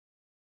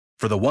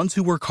For the ones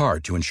who work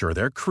hard to ensure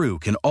their crew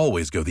can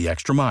always go the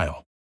extra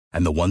mile,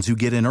 and the ones who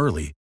get in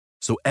early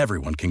so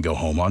everyone can go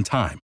home on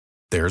time,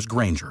 there's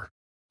Grainger,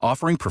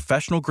 offering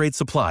professional-grade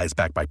supplies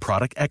backed by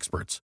product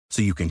experts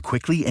so you can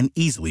quickly and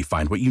easily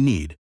find what you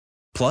need.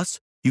 Plus,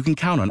 you can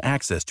count on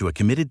access to a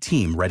committed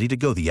team ready to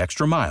go the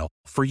extra mile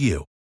for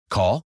you.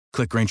 Call,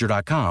 click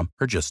Grainger.com,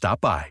 or just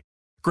stop by.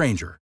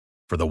 Grainger,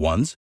 for the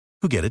ones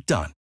who get it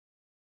done.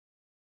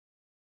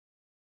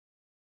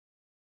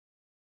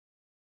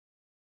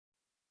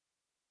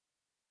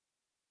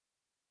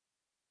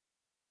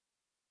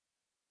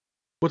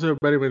 What's up,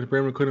 everybody? My name is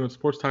Brandon McClinton with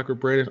Sports Talk with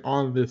Brandon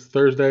on this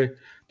Thursday.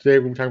 Today,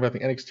 we're going to talk about the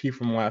NXT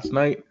from last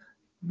night,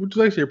 which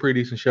is actually a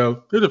pretty decent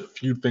show. There's a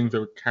few things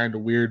that were kind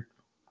of weird.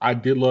 I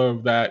did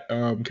love that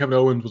Kevin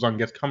Owens was on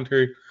guest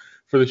commentary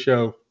for the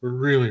show.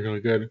 Really,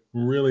 really good.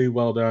 Really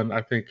well done.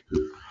 I think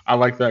I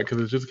like that because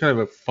it's just kind of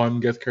a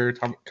fun guest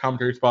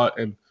commentary spot.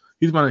 And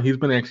he's been an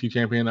NXT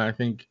champion. I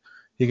think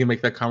he can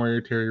make that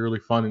commentary really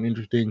fun and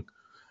interesting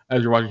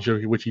as you're watching the show,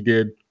 which he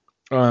did.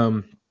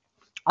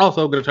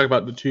 Also, going to talk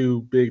about the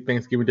two big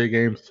Thanksgiving Day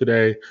games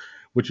today,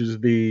 which is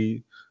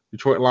the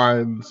Detroit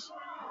Lions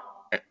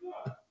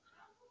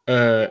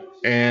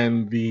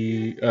and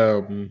the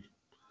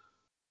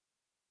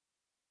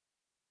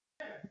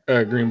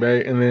Green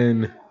Bay. And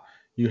then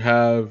you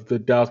have the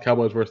Dallas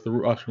Cowboys versus the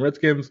Washington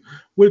Redskins,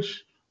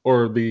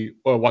 or the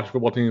Washington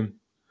football team,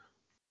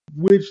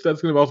 which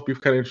that's going to also be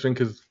kind of interesting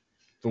because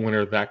the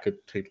winner of that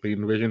could take the lead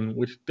in division,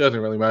 which doesn't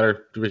really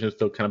matter. Division is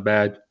still kind of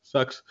bad.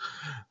 Sucks.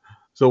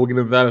 So we'll get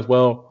into that as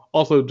well.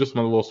 Also, just some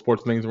other little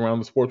sports things around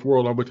the sports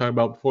world I'll be talking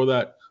about before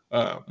that.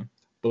 But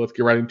let's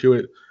get right into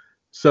it.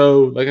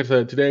 So, like I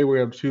said, today we're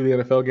going to have two of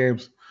the NFL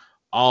games.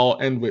 I'll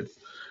end with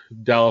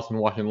Dallas and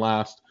Washington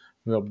last,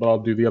 but I'll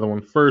do the other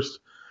one first.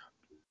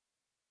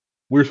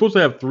 We were supposed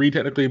to have three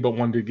technically, but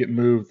one did get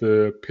moved.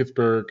 The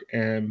Pittsburgh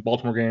and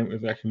Baltimore game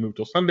is actually moved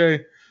till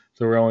Sunday.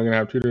 So we're only going to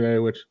have two today,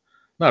 which is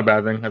not a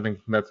bad thing. I think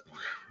that's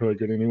really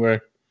good anyway.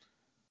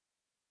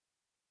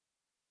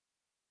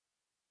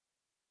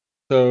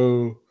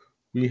 So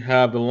we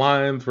have the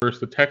Lions versus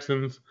the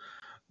Texans.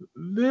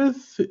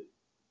 This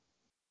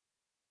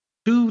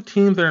two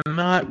teams that are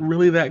not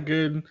really that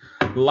good.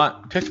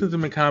 Texans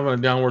have been kind of on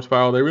a downward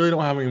spiral. They really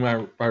don't have any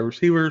wide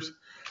receivers.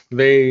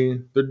 Their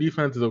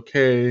defense is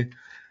okay. It's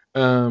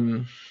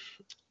gonna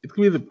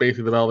be the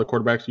basic of all the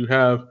quarterbacks. You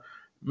have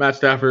Matt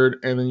Stafford,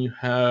 and then you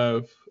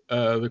have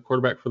the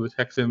quarterback for the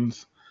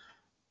Texans,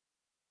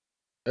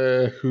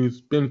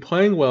 who's been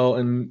playing well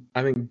and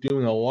I think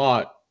doing a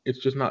lot. It's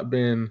just not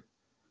been.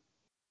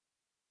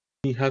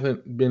 He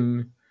hasn't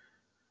been,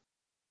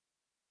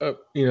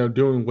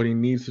 doing what he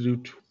needs to do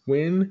to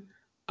win.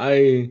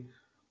 I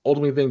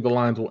ultimately think the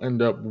Lions will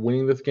end up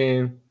winning this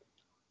game.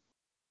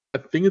 I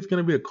think it's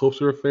going to be a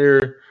closer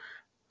affair,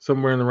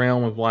 somewhere in the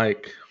realm of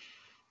like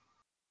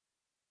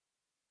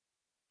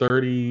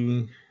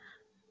 30,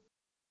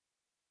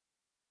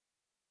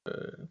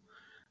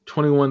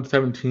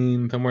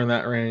 21-17, somewhere in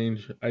that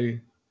range. I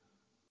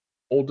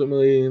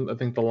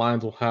think the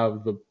Lions will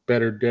have the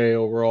better day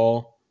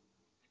overall.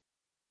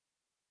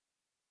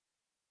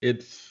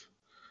 It's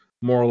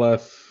more or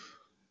less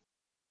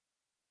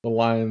the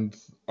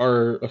Lions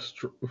are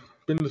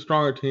been the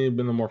stronger team,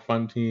 been the more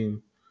fun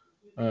team.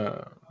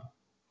 Even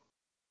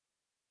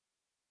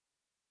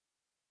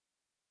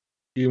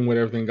with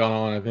everything gone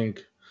on, I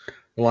think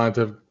the Lions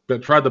have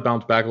tried to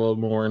bounce back a little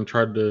more and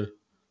tried to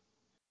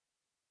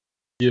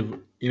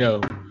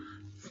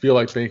feel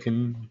like they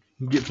can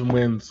get some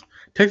wins.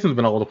 Texans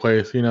been all over the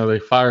place. They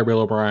fired Bill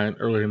O'Brien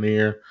earlier in the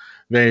year.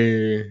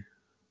 They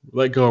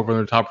let go of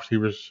their top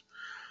receivers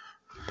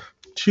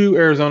to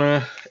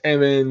Arizona,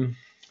 and then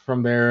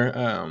from there,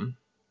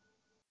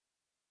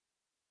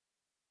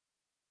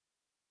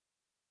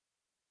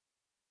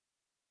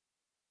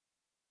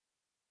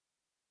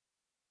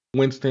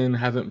 Winston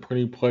hasn't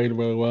played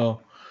really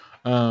well.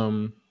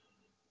 I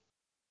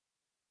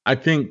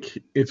think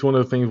it's one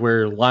of the things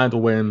where Lions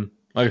will win.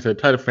 Like I said,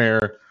 tight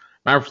affair.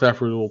 Matt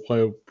Stafford will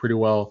play pretty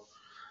well,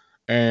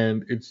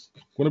 and it's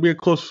going to be a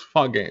close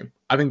fought game.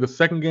 I think the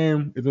second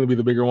game is going to be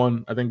the bigger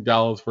one. I think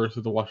Dallas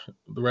versus the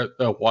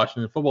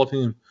Washington football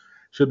team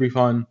should be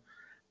fun.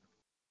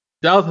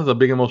 Dallas has a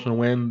big emotional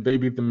win. They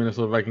beat the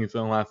Minnesota Vikings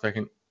in the last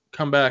second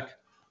comeback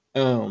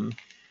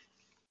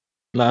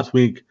last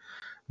week.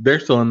 They're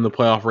still in the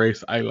playoff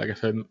race. Like I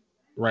said,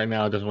 right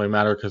now it doesn't really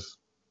matter because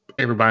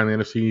everybody in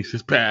the NFC East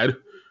is bad.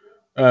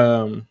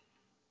 And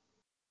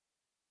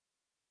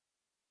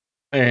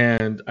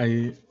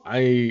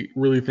I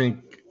really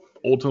think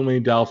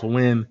ultimately Dallas will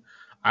win.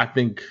 I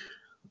think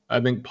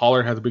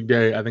Pollard has a big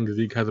day. I think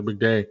Zeke has a big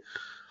day.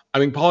 I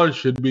think Pollard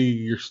should be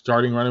your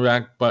starting running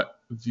back, but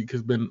Zeke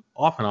has been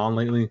off and on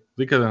lately.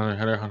 Zeke hasn't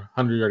had a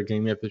 100-yard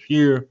game yet this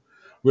year.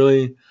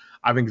 Really,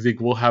 I think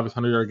Zeke will have his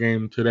 100-yard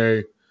game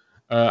today.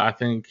 I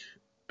think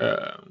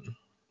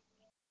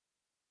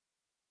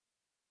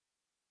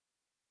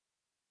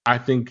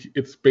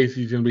it's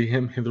basically going to be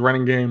his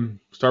running game.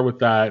 Start with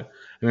that,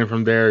 and then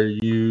from there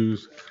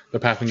use the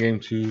passing game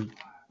to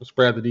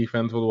spread the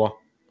defense with the ball.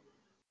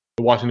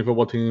 the Washington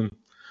football team.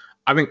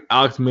 I think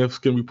Alex Smith's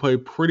going to be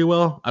played pretty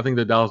well. I think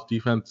the Dallas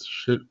defense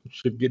should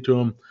get to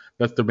him.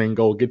 That's their main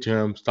goal: get to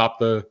him, stop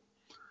the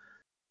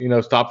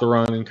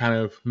run, and kind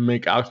of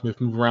make Alex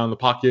Smith move around the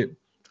pocket.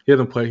 He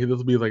doesn't play. This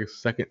will be like a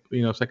second,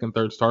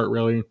 third start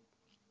really.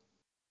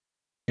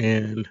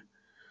 And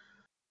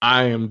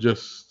I am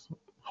just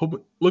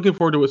looking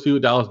forward to see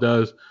what Dallas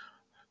does.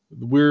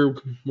 We're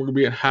gonna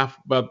be at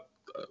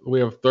we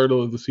have a third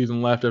of the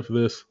season left after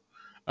this.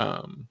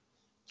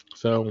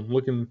 So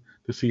looking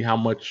to see how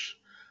much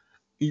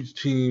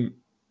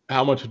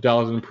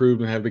Dallas has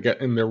improved and have to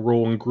get in their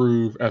role and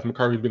groove as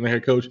McCarthy's been the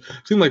head coach.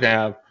 Seems like they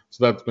have.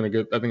 So that's been I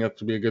think that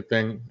should be a good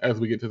thing as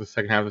we get to the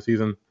second half of the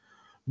season.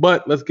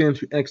 But let's get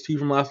into NXT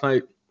from last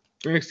night.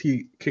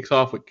 NXT kicks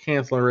off with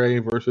Candice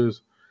LeRae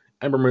versus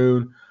Ember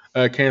Moon.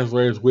 Candice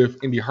LeRae is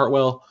with Indy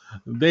Hartwell.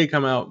 They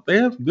come out.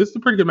 This is a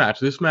pretty good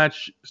match. This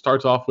match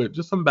starts off with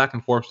just some back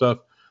and forth stuff.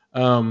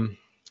 Ember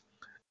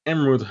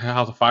Moon's a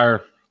house of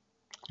fire.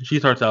 She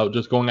starts out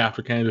just going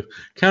after Candice.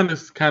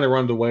 Candice kind of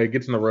runs away,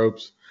 gets in the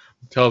ropes,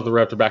 tells the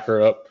ref to back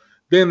her up.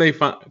 Then they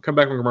come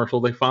back from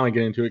commercial. They finally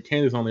get into it.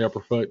 Candice on the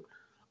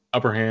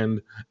upper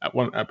hand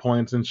at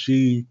points, and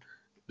she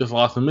just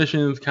lost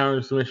submissions,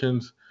 counter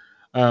submissions.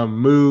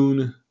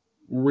 Moon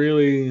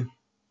really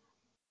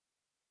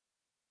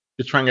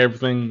is trying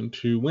everything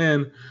to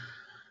win.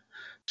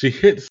 She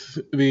hits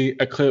the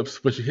Eclipse,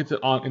 but she hits it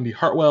on Indy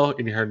Hartwell.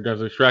 Indy Hartwell does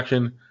a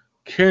distraction.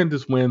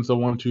 Candice wins the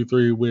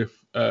 1-2-3 with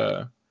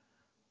I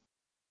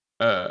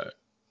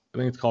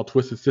think it's called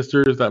Twisted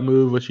Sisters, that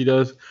move, what she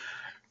does.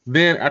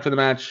 Then after the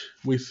match,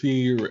 we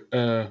see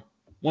after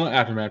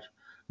the match.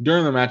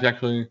 During the match,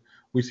 actually,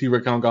 we see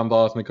Raquel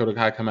Gonzalez and Dakota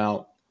Kai come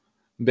out.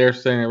 They're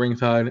staying at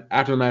ringside.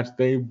 After the match,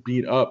 they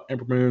beat up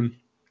Ember Moon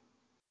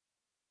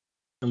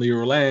and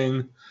Leroy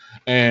Lang,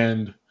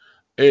 and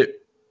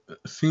it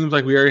seems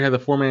like we already had the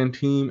 4-man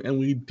team, and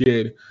we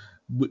did.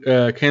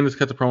 Candice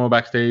cuts a promo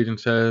backstage and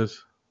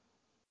says,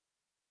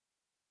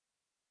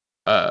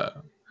 I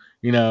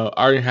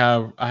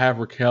have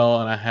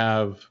Raquel and I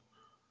have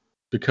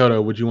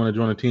Dakota. Would you want to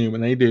join the team?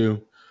 And they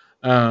do.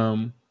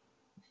 So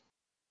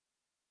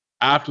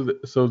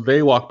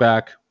they walk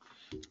back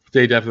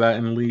stage after that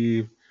and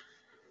leave.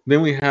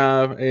 Then we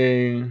have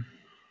a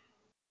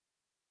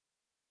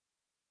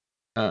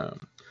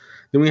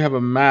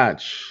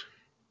match.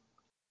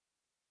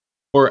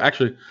 Or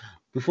actually,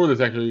 before this,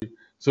 one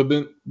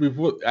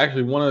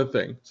other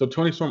thing. So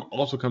Toni Storm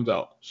also comes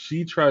out.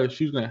 She's going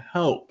to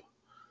help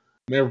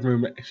Ember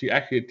Moon. She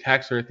actually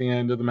attacks her at the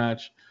end of the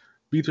match,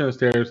 beats her on the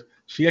stairs.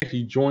 She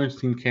actually joins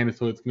Team Candice,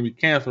 so it's going to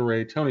be Candice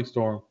LeRae, Toni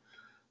Storm,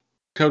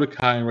 Dakota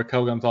Kai, and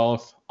Raquel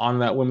Gonzalez on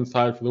that women's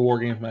side for the War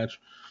Games match.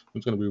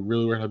 It's going to be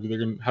really weird how they're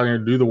going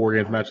to do the War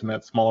Games match in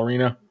that small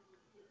arena.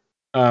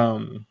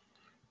 Toni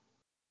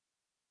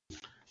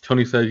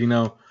says,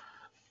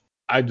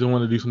 I just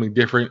want to do something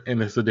different,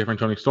 and this is a different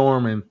Toni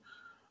Storm, and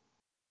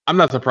I'm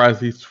not surprised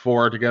these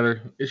four are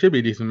together. It should be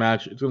a decent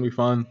match. It's going to be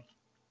fun.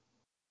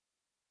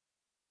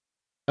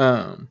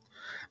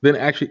 Then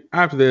actually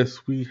after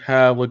this, we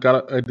have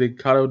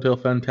Legado del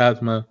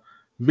Fantasma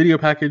video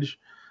package.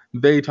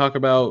 They talk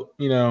about,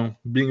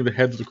 being the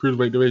heads of the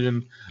Cruiserweight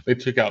division. They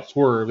took out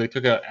Swerve. They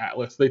took out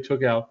Atlas. They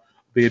took out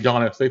the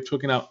Adonis. They've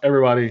taken out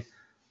everybody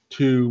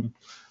to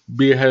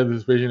be ahead of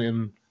this division,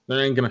 and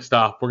they ain't going to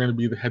stop. We're going to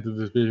be the heads of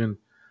this division.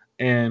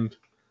 And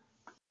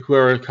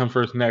whoever comes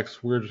first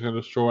next, we're just going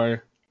to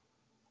destroy.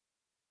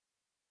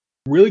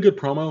 Really good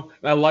promo.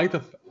 And I like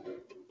the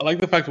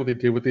fact what they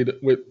did with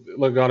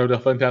Legado del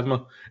Fantasma,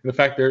 and the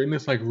fact they're in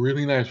this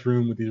really nice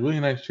room with these really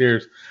nice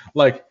chairs.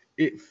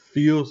 It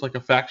feels like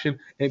a faction,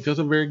 and it does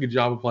a very good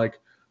job of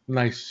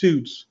nice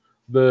suits.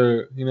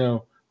 They're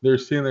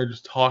sitting there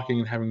just talking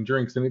and having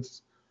drinks, and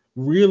it's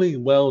really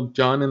well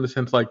done in the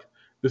sense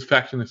this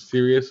faction is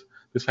serious,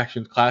 this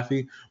faction is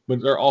classy,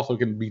 but they're also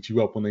going to beat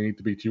you up when they need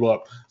to beat you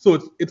up. So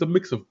it's a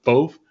mix of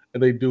both,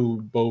 and they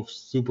do both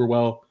super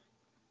well.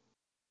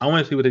 I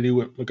want to see what they do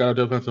with Legado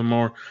del Fantasma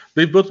more.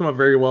 They've built them up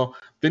very well.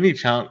 They need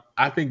talent.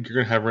 I think you're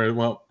going to have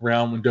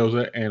Real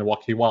Mendoza and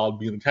Joaquin Wilde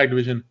be in the tag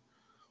division.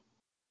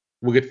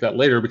 We'll get to that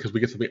later because we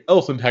get something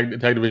else in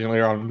tag division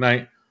later on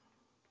tonight.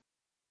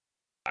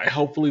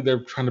 Hopefully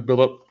they're trying to build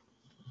up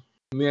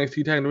the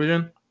NXT tag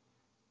division.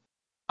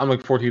 I'm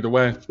looking forward to either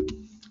way.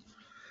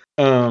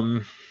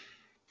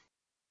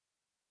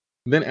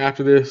 Then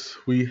after this,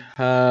 we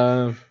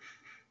have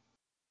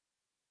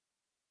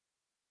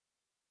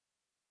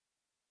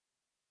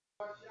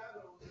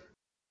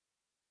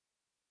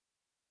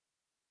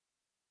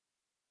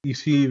you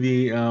see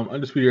the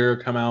Undisputed Era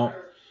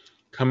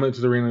come into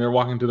the ring, and they're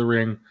walking to the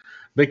ring.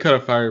 They cut a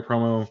fire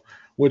promo,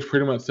 which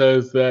pretty much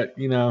says that,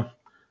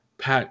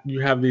 Pat, you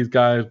have these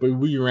guys, but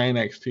we ran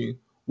NXT.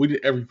 We did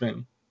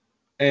everything.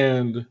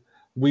 And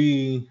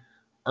we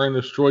are going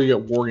to destroy you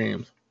at War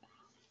Games.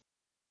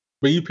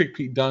 But you picked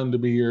Pete Dunne to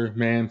be your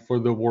man for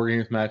the War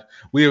Games match.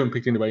 We haven't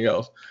picked anybody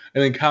else.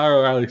 And then Kyle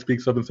O'Reilly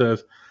speaks up and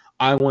says,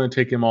 I want to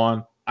take him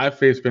on. I've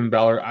faced Finn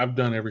Balor. I've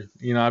done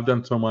everything. I've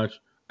done so much,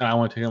 and I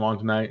want to take him on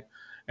tonight.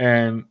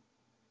 And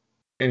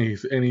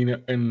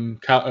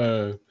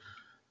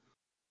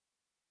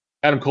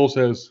Adam Cole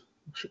says,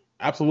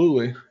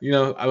 absolutely.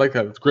 I like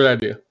that. It's a great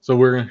idea. So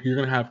you're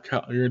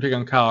gonna take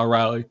on Kyle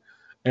O'Reilly,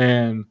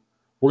 and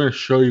we're gonna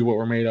show you what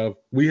we're made of.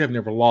 We have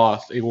never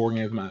lost a War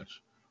Games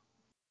match,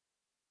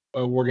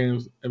 a War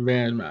Games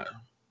advantage match,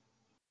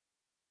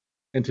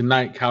 and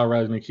tonight Kyle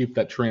O'Reilly's gonna keep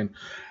that trend.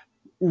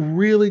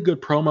 Really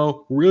good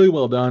promo, really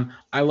well done.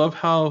 I love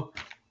how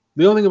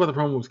the only thing about the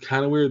promo was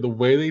kind of weird. The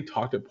way they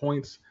talked at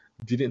points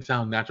didn't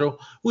sound natural,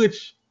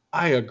 which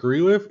I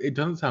agree with. It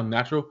doesn't sound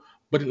natural,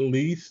 but at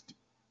least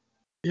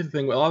here's the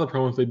thing: a lot of the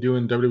promos they do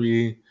in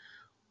WWE,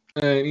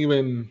 and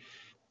even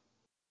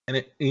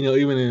in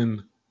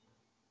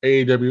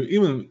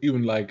AEW,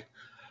 even like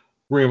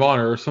Ring of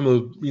Honor or some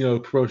of the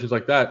promotions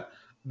like that,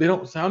 they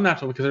don't sound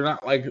natural because they're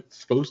not like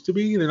supposed to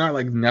be. They're not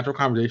like natural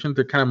conversations.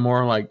 They're kind of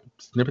more like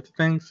snippets of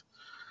things.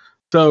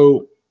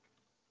 So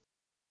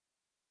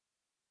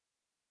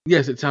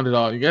yes, it sounded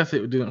odd. Yes,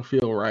 it didn't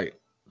feel right,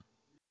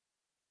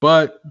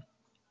 but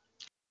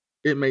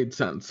it made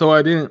sense. So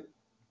I didn't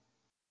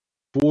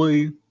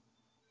fully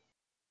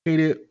hate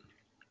it.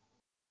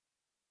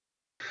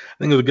 I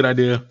think it was a good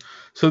idea.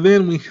 So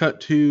then we cut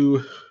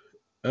to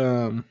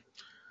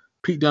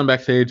Pete Dunne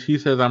backstage. He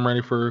says, "I'm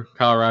ready for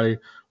Kyle O'Reilly.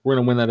 We're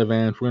gonna win that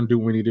advantage. We're gonna do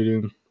what we need to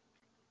do."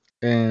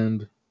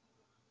 And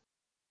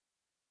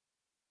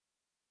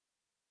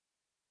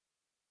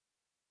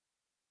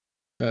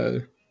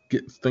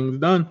gets things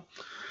done.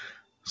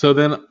 So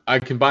then I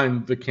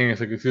combined the Canyon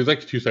segments. It was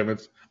like 2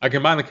 segments. I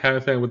combined the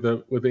Canyon thing with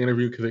the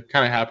interview because it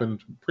kind of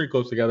happened pretty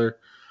close together.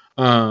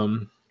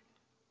 Then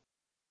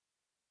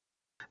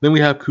we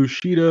have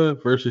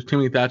Kushida versus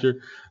Timmy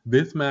Thatcher.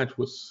 This match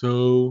was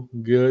so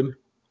good.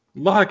 A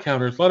lot of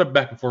counters, a lot of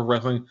back and forth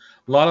wrestling,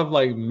 a lot of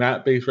like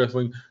mat-based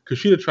wrestling.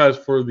 Kushida tries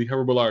for the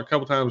hoverboard ladder a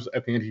couple times.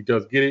 At the end, he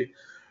does get it.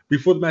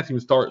 Before the match even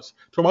starts,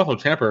 Tommaso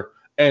Ciampa,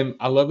 and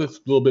I love this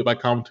little bit by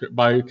Kevin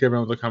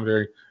Owens'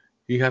 commentary.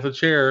 He has a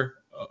chair.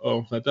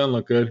 Oh, that doesn't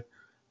look good.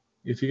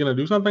 Is he gonna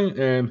do something?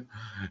 And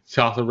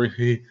and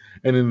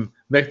then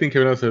next thing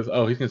Kevin Owens says,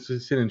 "Oh, he's gonna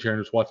sit in a chair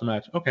and just watch the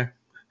match." Okay,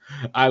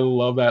 I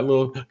love that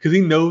little because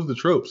he knows the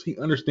tropes. He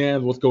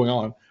understands what's going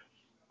on.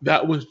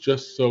 That was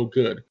just so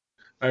good.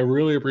 I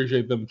really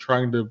appreciate them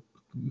trying to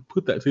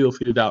put that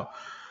TLC out.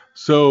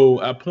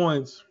 So at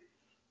points,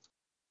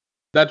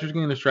 Thatcher's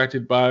getting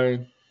distracted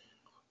by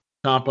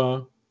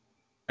Ciampa,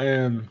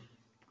 and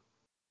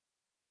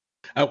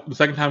the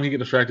second time he gets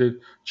distracted,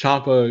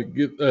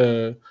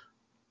 Kushida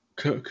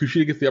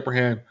gets the upper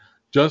hand.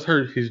 Just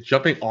heard his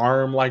jumping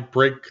arm like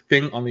break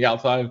thing on the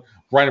outside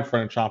right in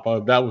front of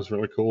Ciampa. That was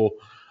really cool.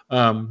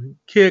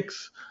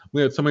 Kicks.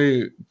 We had so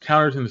many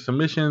counters into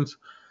submissions,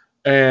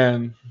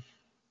 and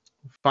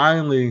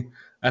finally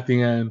at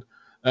the end,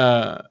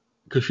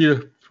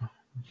 Kushida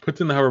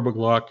puts in the hoverboard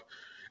lock,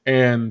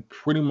 and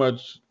pretty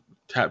much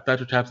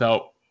Thatcher taps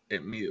out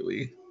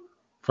immediately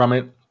from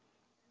it.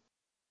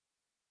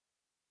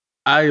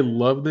 I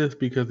love this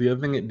because the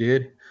other thing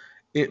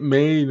it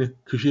made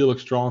Kushida look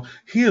strong.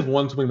 He has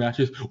won so many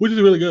matches, which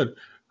is really good.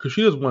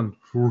 Kushida's won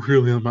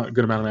really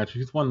good amount of matches.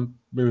 He's won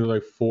maybe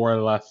like 4 out of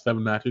the last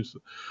 7 matches,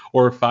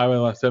 or 5 out of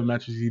the last 7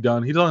 matches he's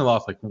done. He's only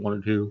lost like 1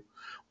 or 2.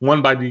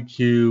 One by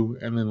DQ,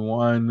 and then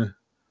one.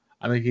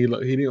 I think he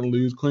didn't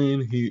lose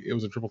clean. It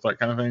was a triple threat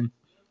kind of thing.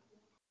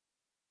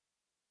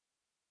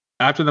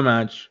 After the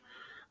match,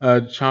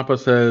 Ciampa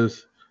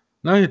says,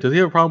 "No, does he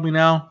have a problem with me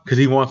now?" Because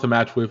he wants a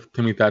match with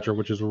Timmy Thatcher,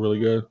 which is really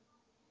good.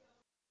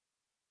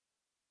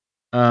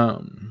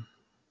 So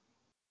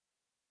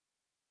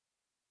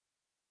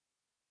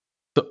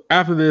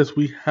after this,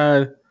 we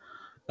had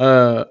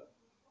we're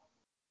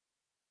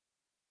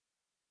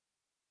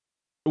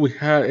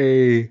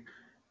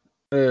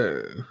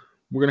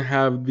gonna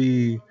have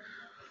the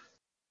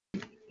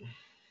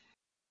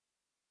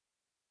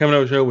Kevin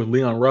Owens show with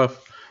Leon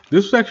Ruff.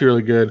 This was actually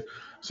really good.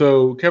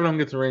 So Kevin Owens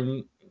gets the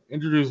ring,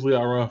 introduces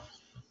Leon Ruff.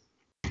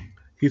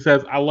 He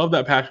says, "I love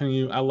that passion in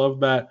you. I love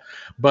that,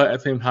 but at the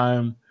same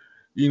time,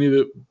 you need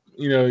to,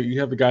 you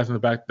have the guys in the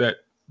back that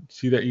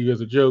see that you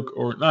as a joke,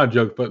 or not a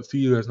joke, but see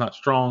you as not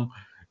strong.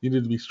 You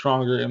need to be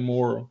stronger and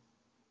more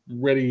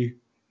ready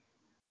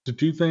to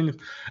do things."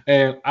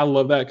 And I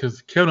love that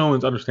because Kevin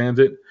Owens understands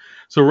it.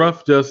 So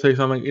Ruff does say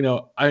something,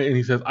 and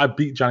he says, "I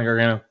beat Johnny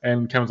Gargano,"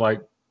 and Kevin's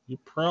like, "You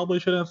probably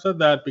shouldn't have said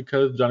that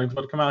because Johnny's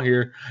about to come out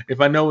here. If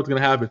I know what's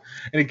going to happen."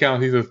 And he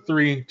counts. He says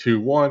 3,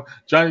 2, 1.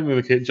 Johnny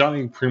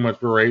pretty much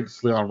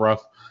berates Leon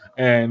Ruff,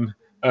 and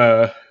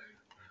Kevin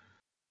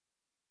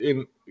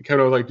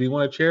was like, "Do you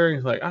want a chair?" And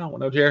he's like, "I don't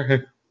want no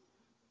chair."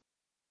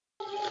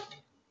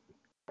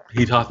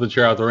 He tosses the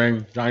chair out the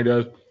ring. Johnny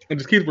does, and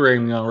just keeps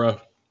berating Leon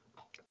Ruff.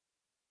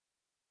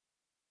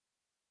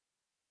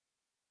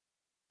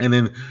 And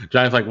then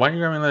Johnny's like, "Why are you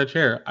grabbing that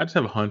chair?" "I just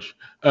have a hunch.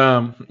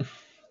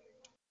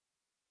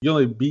 You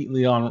only beat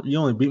me, Leon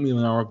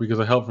Ruff, because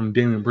of help from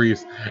Damian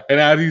Priest." And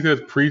as he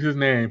says Priest's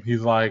name,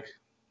 he's like,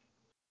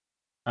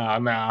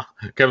 nah.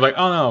 Kevin's like,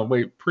 "Oh no,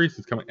 wait, Priest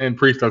is coming." And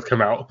Priest does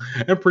come out.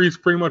 And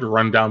Priest pretty much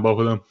run down both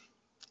of them.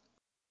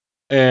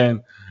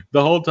 And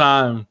the whole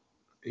time,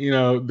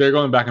 they're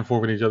going back and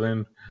forth with each other,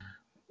 and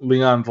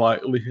Leon's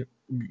like,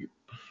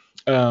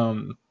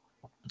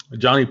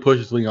 Johnny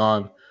pushes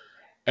Leon,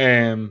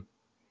 and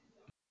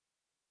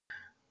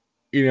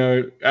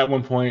at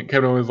one point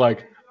Kevin was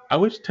like, "I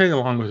wish Teddy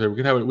Long was there. We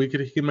could have it.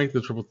 He could make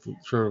the triple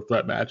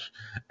threat match,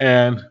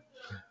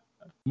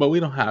 but we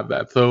don't have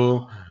that."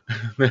 So,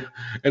 and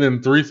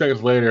then 3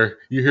 seconds later,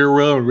 you hear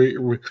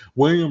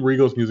William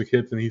Regal's music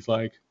hits, and he's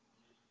like,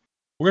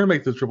 "We're gonna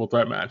make this triple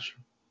threat match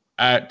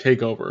at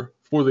Takeover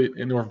for the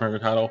North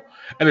American title,"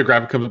 and the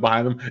graphic comes up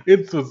behind them.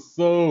 It's just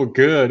so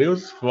good. It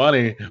was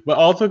funny, but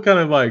also kind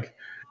of like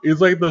it's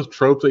like those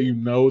tropes that is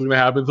gonna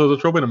happen. So it's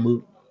a trope in a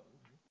movie.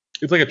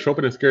 It's like a trope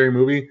in a scary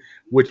movie,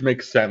 which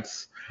makes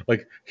sense.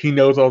 Like he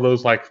knows all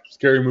those like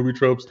scary movie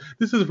tropes.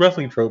 This is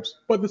wrestling tropes,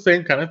 but the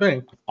same kind of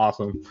thing.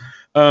 Awesome.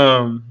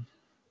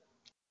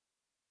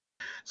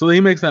 So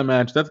he makes that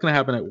match. That's gonna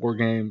happen at War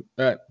Game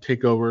at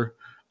Takeover.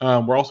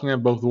 We're also gonna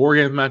have both the War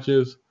Games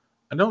matches.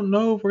 I don't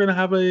know if we're gonna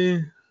have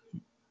a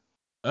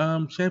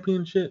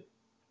championship.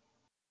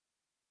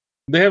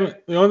 They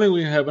haven't. The only thing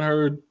we haven't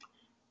heard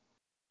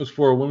is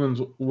for a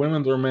women's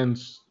or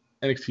men's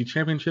NXT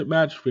Championship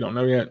match. We don't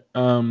know yet.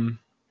 I'm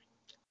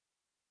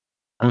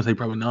gonna say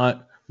probably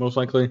not. Most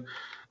likely.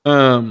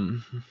 So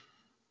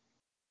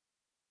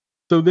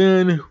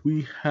then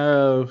we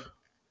have.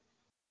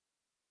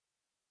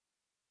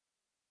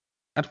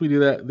 After we do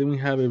that, then we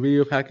have a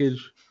video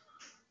package.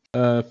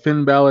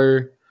 Finn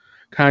Balor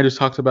kind of just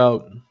talks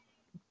about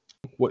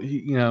what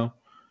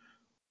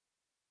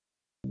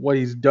what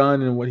he's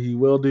done and what he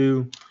will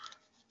do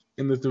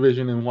in this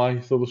division and why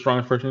he's still the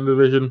strongest person in the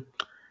division.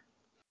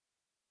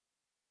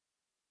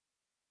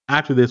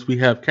 After this, we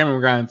have Cameron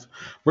Grimes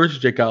versus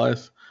Jake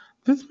Ellis.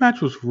 This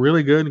match was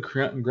really good.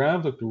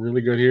 Grimes looked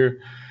really good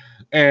here.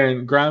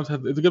 And Grimes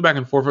it's a good back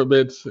and forth for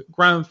bits.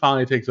 Grimes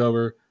finally takes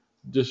over,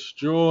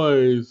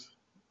 destroys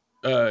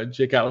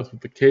Jake Ellis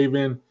with the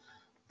cave-in.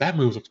 That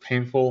move looks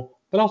painful,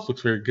 but also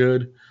looks very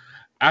good.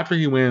 After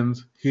he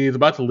wins, he's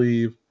about to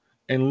leave,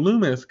 and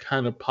Loomis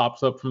kind of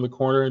pops up from the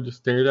corner and just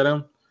stares at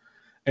him.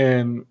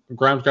 And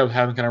Grimes grabs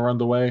half and kind of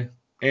runs away.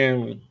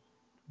 And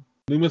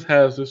Loomis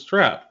has this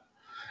trap.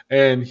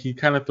 And he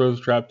kind of throws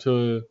the trap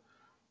to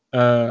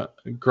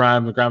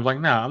Grimes. And Grimes like,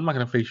 nah, I'm not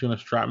going to face you in a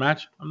strap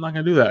match. I'm not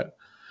going to do that.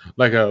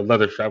 Like a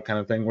leather strap kind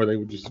of thing where they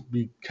would just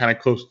be kind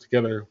of close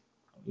together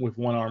with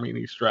one arm in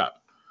each strap.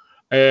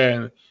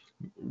 And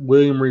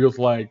William Regal's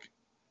like,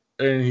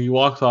 and he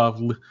walks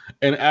off.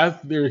 And as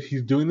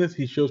he's doing this,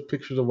 he shows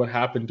pictures of what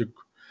happened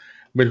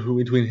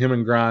between him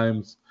and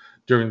Grimes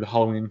during the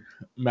Halloween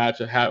match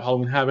at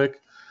Halloween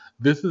Havoc.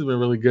 This has been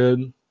really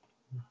good.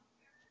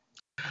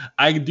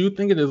 I do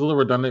think it is a little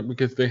redundant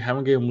because they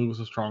haven't given Lewis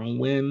a strong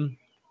win,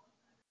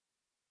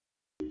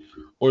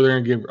 or are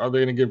they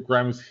gonna give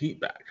Grimes heat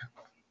back?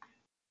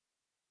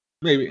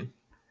 Maybe.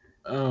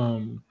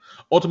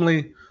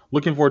 Ultimately,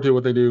 looking forward to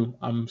what they do.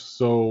 I'm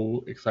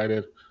so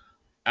excited.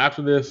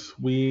 After this,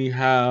 we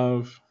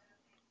have.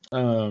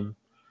 After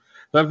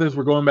this,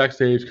 we're going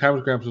backstage.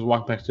 Cameron Grimes was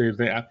walking backstage.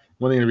 One of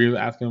the interviews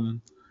asked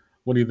him,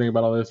 "What do you think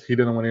about all this?" He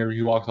didn't want to interview.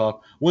 He walks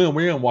off. William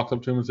Regal walks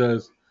up to him and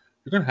says,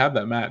 "You're gonna have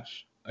that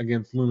match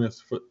against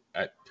Loomis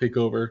at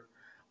Takeover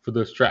for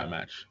the strap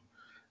match."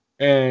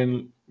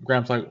 And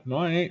Grimes like, "No,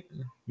 I ain't."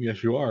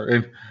 "Yes, you are."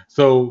 And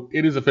so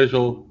it is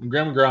official.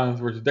 Cameron Grimes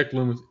versus Dexter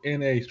Loomis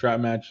in a strap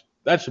match.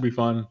 That should be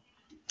fun.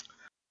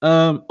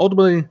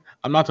 Ultimately,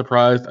 I'm not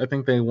surprised. I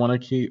think they want to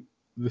keep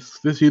this.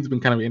 This feud's been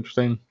kind of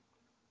interesting,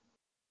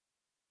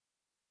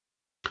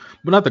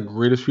 but not the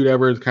greatest feud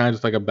ever. It's kind of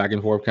just like a back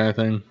and forth kind of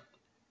thing.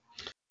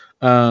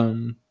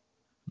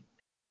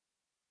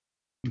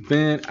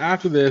 Then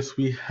after this,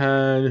 we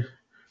had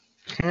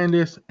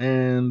Candice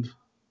and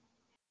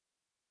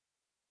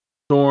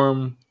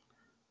Storm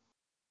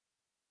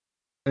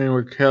and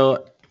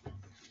Raquel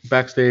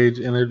backstage,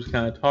 and they're just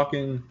kind of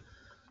talking,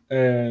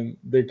 and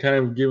they're kind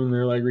of giving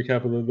their like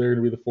recap of they're going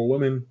to be the 4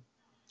 women.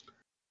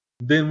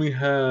 Then we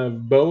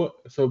have Boa.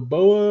 So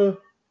Boa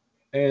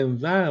and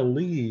Xia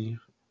Li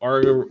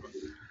are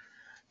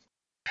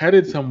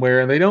headed somewhere,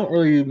 and they don't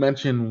really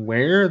mention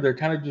where. They're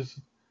kind of just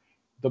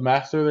the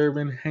master they've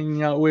been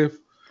hanging out with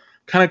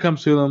kind of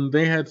comes to them.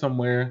 They head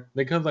somewhere.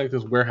 They come to like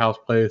this warehouse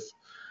place,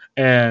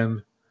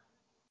 and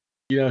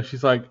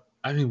she's like,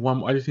 I just need one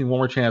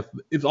more chance.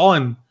 It's all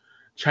in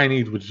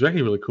Chinese, which is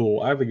actually really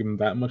cool. I have to give them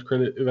that much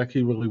credit. It's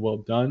actually really well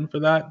done for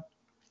that.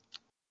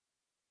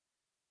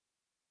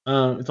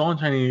 It's all in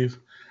Chinese.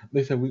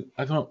 They said,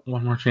 I just want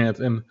one more chance.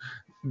 And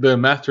the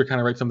master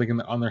kind of writes something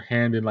on their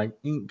hand in like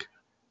ink.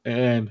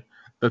 And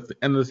that's the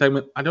end of the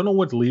segment. I don't know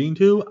what's leading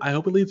to. I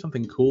hope it leads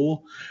something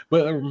cool.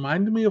 But it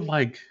reminded me of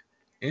like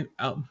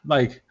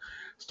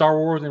Star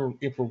Wars and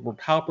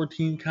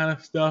Palpatine kind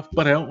of stuff.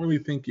 But I don't really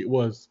think it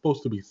was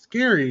supposed to be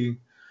scary.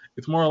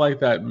 It's more like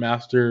that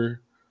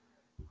master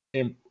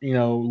and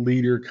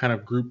leader kind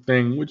of group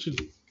thing, which is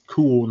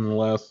cool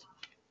nonetheless.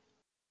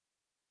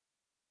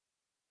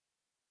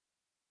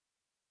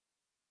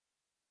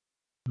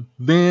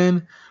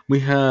 Then we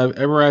have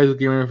Everrise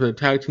getting ready for the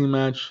tag team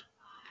match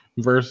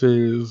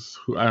versus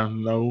who I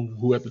don't know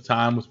who at the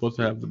time was supposed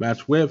to have the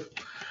match with.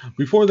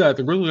 Before that,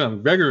 the Grizzly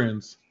Young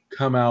Veterans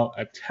come out,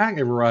 attack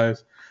Ever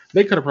Rise.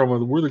 They cut a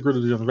promo. We're the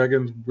Grizzly Young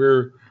Veterans.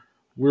 We're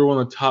one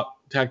of the top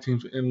tag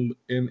teams in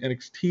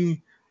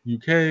NXT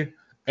UK,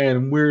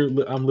 and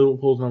I'm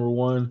Liverpool's number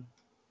one.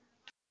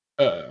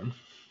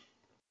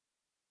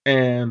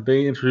 And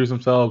they introduce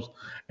themselves,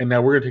 and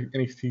now we're gonna take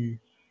NXT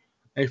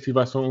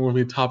by someone. We're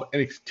gonna be top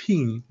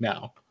NXT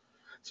now.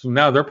 So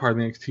now they're part of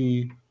the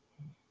NXT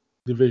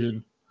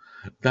division.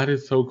 That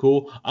is so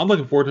cool. I'm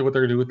looking forward to what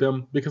they're gonna do with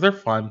them because they're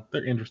fun.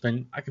 They're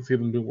interesting. I can see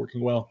them doing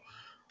working well.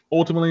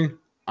 Ultimately,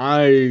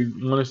 I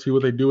want to see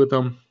what they do with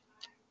them.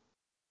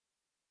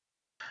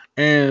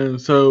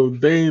 And so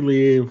they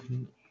leave,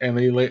 and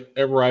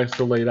Ever Rise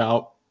still laid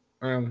out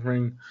around the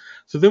ring.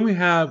 So then we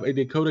have a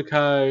Dakota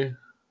Kai.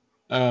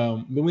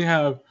 Then we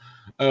have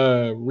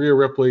Rhea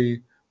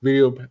Ripley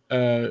video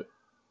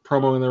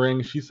promo in the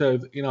ring. She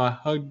says, I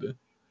hugged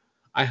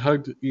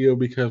Io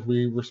because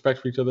we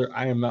respect for each other.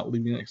 I am not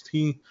leaving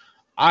NXT.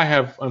 I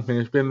have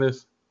unfinished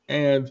business.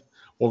 And,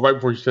 well, right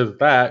before she says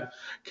that,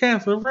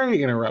 Candice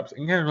LeRae interrupts.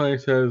 And Candice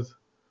LeRae says,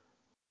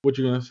 what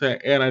you going to say?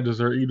 And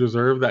you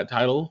deserve that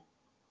title.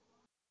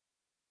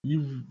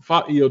 You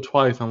fought Io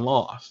twice and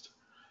lost.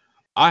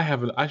 I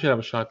should have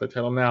a shot at that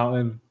title now.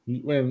 And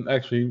when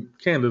actually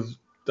Candice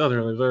doesn't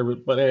really deserve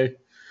it, but hey.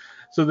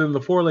 So then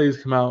the four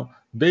ladies come out.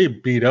 They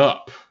beat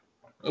up,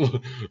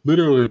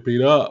 literally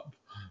beat up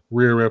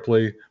Rhea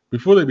Ripley.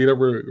 Before they beat up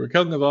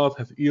Raquel Gonzalez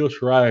has Io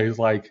Shirai's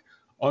like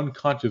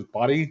unconscious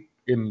body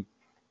in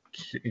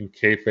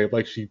kayfabe,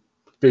 like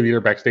they beat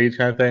her backstage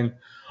kind of thing,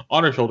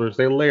 on her shoulders.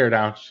 They lay her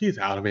down. She's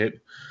out of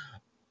it,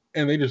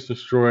 and they just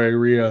destroy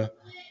Rhea.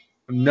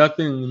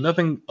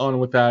 Nothing on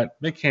with that.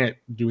 They can't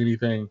do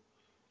anything.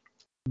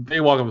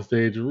 They walk up the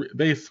stage.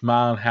 They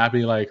smile and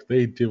happy like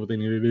they did what they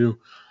needed to do.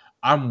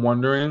 I'm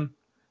wondering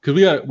because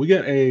we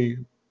got a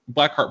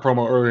Blackheart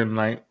promo earlier in the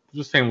night,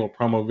 just same little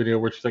promo video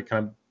where she's like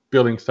kind of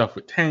building stuff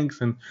with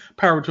tanks and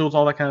power tools,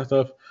 all that kind of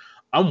stuff.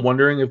 I'm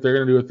wondering if they're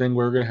gonna do a thing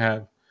where we're gonna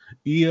have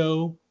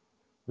Io,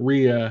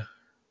 Rhea,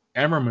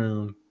 Ember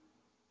Moon,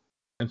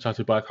 and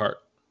Shotzi Blackheart.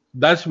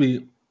 That should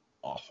be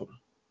awesome.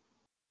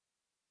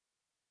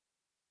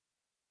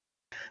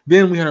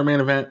 Then we had our main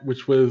event,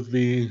 which was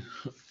the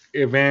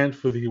event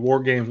for the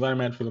War Games ladder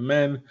match for the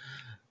men.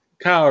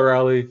 Kyle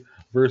O'Reilly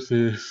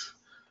versus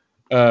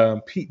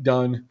Pete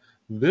Dunne.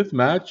 This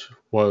match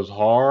was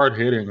hard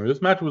hitting.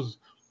 This match was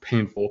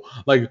painful.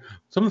 Like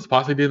some of the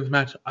spots they did in this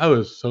match, I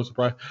was so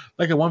surprised.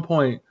 Like at one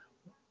point,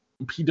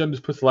 Pete Dunne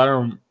just puts the ladder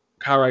on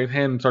Kyle O'Reilly's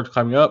hand and starts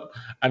climbing up.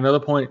 At another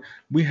point,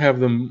 we have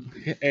them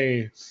hit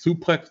a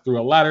suplex through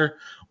a ladder.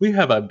 We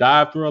have a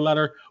dive through a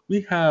ladder.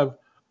 We have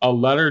a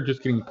ladder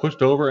just getting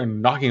pushed over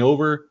and knocking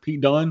over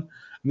Pete Dunne.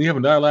 And you have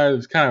another ladder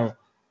that's kind of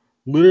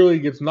literally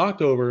gets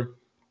knocked over,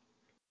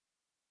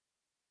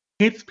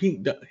 hits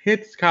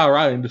Kyle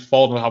O'Reilly and just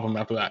falls on top of him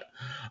after that.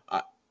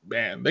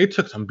 Man, they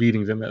took some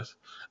beatings in this.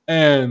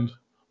 And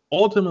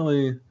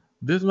ultimately,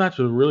 this match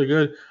was really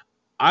good.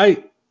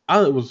 I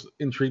was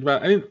intrigued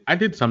about it. I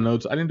did some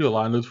notes. I didn't do a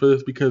lot of notes for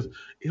this because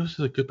it was just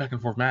a good back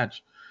and forth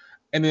match.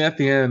 And then at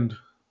the end,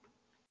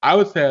 I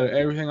would say out of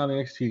everything on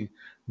NXT,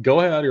 go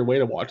ahead out of your way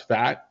to watch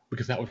that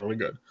because that was really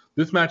good.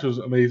 This match was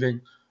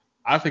amazing.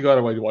 I say go out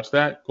of your way to watch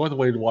that. Go out of the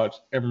way to watch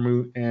Ember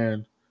Moon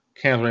and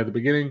Candice at the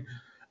beginning.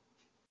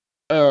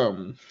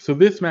 So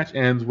this match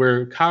ends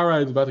where Kyle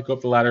O'Reilly is about to go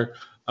up the ladder.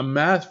 A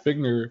masked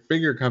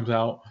figure comes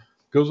out,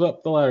 goes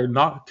up the ladder,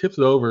 tips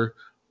it over,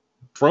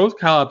 throws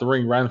Kyle out the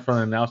ring right in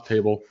front of the announce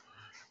table.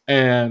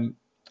 And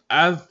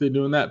as they're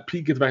doing that,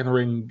 Pete gets back in the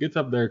ring, gets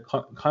up there,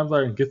 climbs the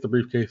ladder, and gets the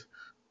briefcase.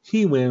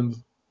 He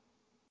wins.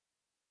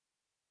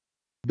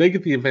 They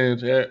get the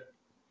advantage at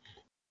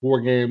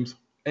War Games.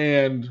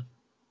 And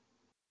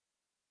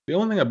the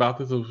only thing about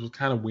this was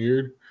kind of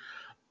weird.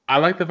 I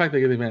like the fact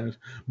they get the advantage,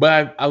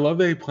 but I love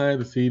they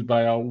planted the seed.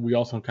 But we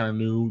also kind of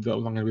knew that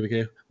was not going to be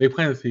the case. They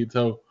planted the seed,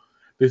 so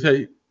they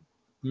said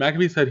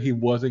McAfee said he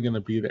wasn't going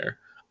to be there.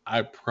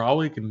 I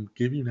probably can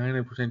give you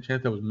 99%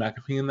 chance that was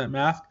McAfee in that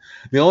mask.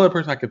 The only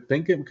person I could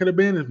think it could have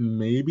been is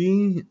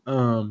maybe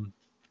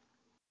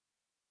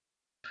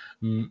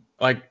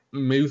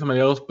maybe somebody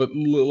else, but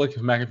like it's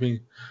McAfee.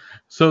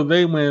 So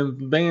they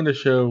win. They end the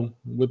show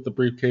with the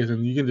briefcase,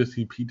 and you can just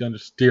see Pete Dunne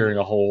just steering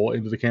a hole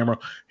into the camera.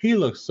 He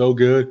looks so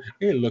good.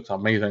 It looks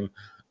amazing.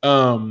 This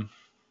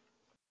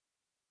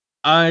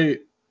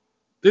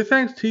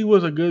NXT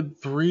was a good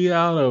 3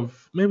 out of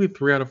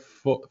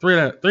 4,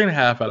 3.5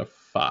 out of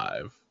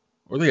 5,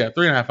 or yeah,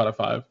 3.5 out of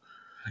 5.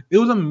 It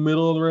was a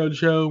middle of the road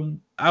show.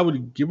 I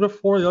would give it a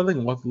 4. The other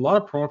thing was a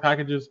lot of promo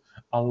packages,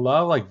 a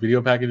lot of like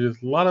video packages,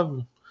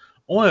 only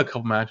a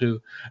couple matches,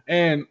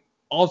 and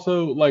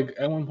also like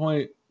at one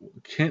point,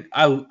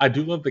 I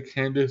do love the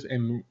Candice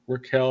and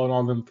Raquel and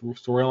all them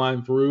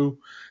storyline through,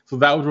 so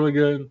that was really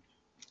good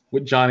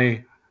with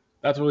Johnny.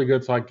 That's really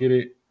good, so I get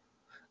it.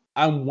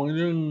 I'm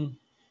wondering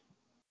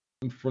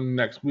for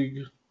next week.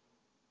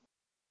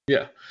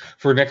 Yeah,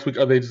 for next week,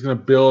 are they just gonna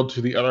build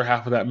to the other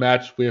half of that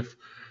match with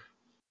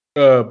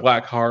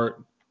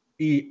Blackheart,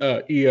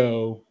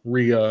 EO,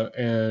 Rhea,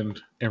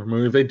 and Amber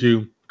Moon. If they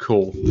do,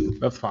 cool.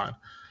 That's fine.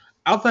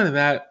 Outside of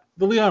that,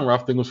 the Leon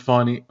Ruff thing was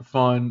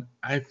fun.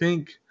 I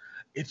think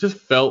it just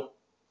felt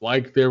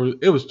like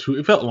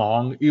it felt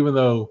long, even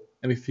though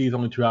NXT is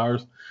only 2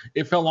 hours.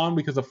 It felt long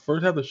because the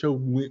first half of the show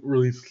went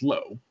really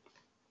slow.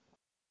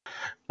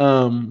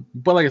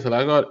 But like I said,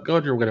 go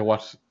out your way to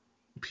watch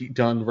Pete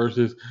Dunne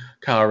versus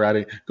Kyle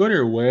O'Reilly. Go out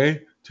your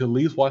way to at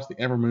least watch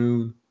the Amber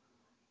Moon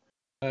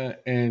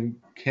and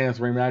Candice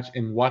rematch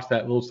and watch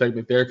that little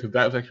segment there because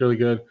that was actually really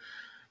good.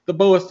 The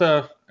Boa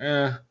stuff,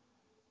 I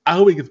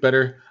hope it gets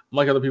better.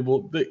 Like other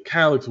people, it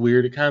kind of looks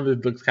weird. It kind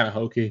of looks kind of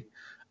hokey.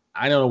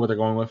 I don't know where they're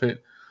going with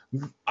it.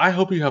 I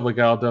hope you have like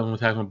Al Devlin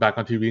with Tasman back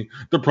on TV.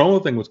 The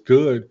promo thing was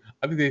good.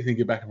 I think they need to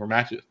get back in for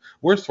matches.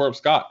 Where's Swerve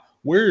Scott?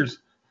 Where's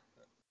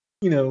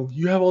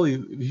you have all these.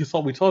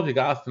 We told you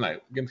guys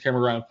tonight against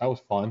Cameron Grimes. That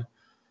was fun.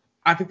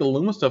 I think the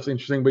Luma stuff's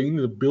interesting, but you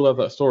need to build out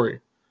that story.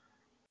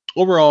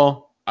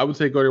 Overall, I would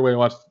say go to your way to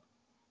watch.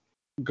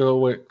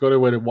 Go to your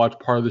way to watch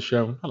part of the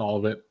show, not all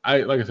of it.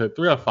 Like I said,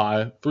 3 out of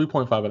 5,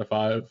 3.5 out of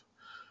 5.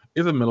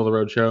 It's a middle of the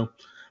road show,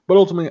 but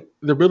ultimately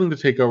they're building the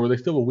takeover. They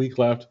still have a week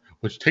left,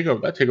 which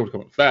takeover's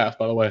coming fast.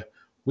 By the way,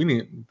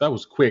 that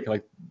was quick,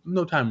 like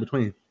no time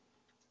between.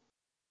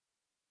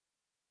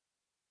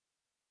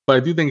 But I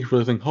do thank you for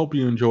listening. Hope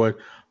you enjoyed.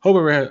 Hope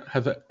everyone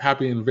has a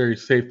happy and very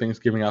safe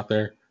Thanksgiving out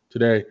there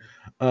today.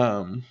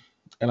 And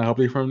I hope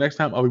to hear from next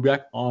time. I'll be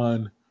back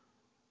on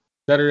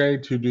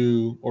Saturday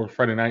or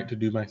Friday night to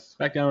do my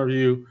SmackDown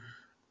review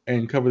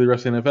and cover the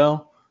rest of the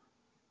NFL.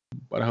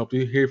 But I hope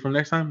to hear from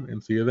next time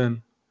and see you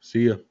then.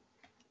 See ya.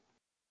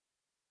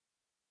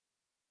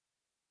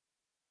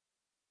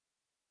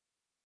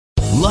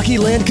 Lucky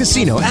Land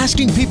Casino,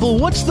 asking people,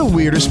 what's the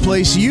weirdest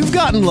place you've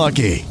gotten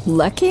lucky?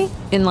 Lucky?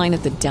 In line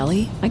at the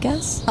deli, I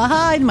guess?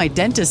 Aha, in my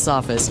dentist's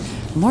office.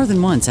 More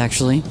than once,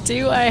 actually.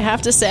 Do I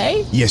have to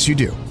say? Yes, you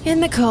do. In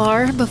the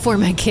car before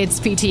my kids'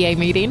 PTA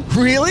meeting.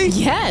 Really?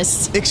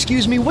 Yes.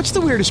 Excuse me, what's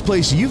the weirdest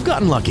place you've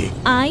gotten lucky?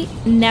 I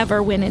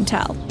never win and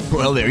tell.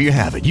 Well, there you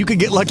have it. You can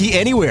get lucky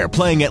anywhere,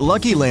 playing at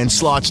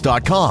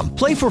LuckyLandSlots.com.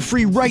 Play for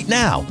free right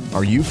now.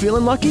 Are you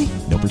feeling lucky?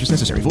 No purchase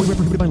necessary. Void where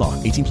prohibited by law.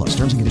 18+.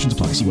 Terms and conditions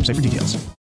apply. See website for details.